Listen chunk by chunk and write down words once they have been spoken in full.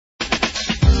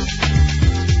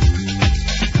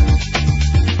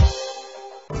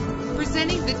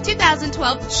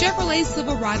2012 Chevrolet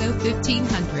Silverado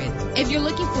 1500. If you're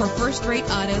looking for a first-rate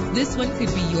auto, this one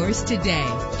could be yours today.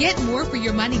 Get more for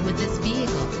your money with this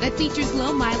vehicle that features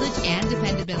low mileage and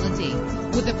dependability.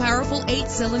 With a powerful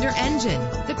 8-cylinder engine,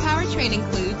 the powertrain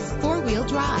includes 4-wheel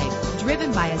drive,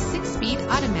 driven by a 6-speed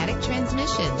automatic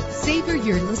transmission. Savor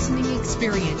your listening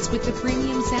experience with the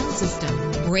premium sound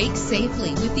system. Brake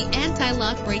safely with the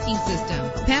anti-lock braking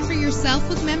system. Pamper yourself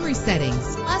with memory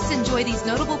settings. Plus, enjoy these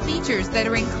notable features that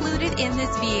are included in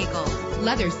this vehicle: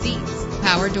 leather seats,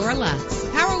 power door locks,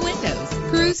 power windows,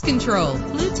 cruise control,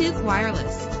 Bluetooth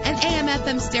wireless, an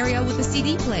AM/FM stereo with a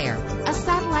CD player, a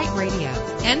satellite radio.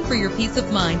 And for your peace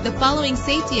of mind, the following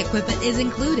safety equipment is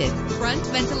included: front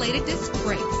ventilated disc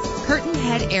brakes, curtain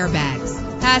head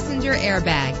airbags, passenger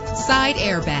airbag, side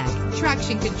airbag,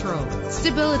 traction control,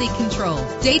 stability control,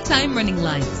 daytime running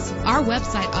lights. Our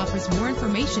website offers more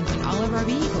information on all of our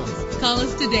vehicles. Call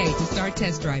us today to start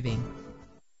test driving.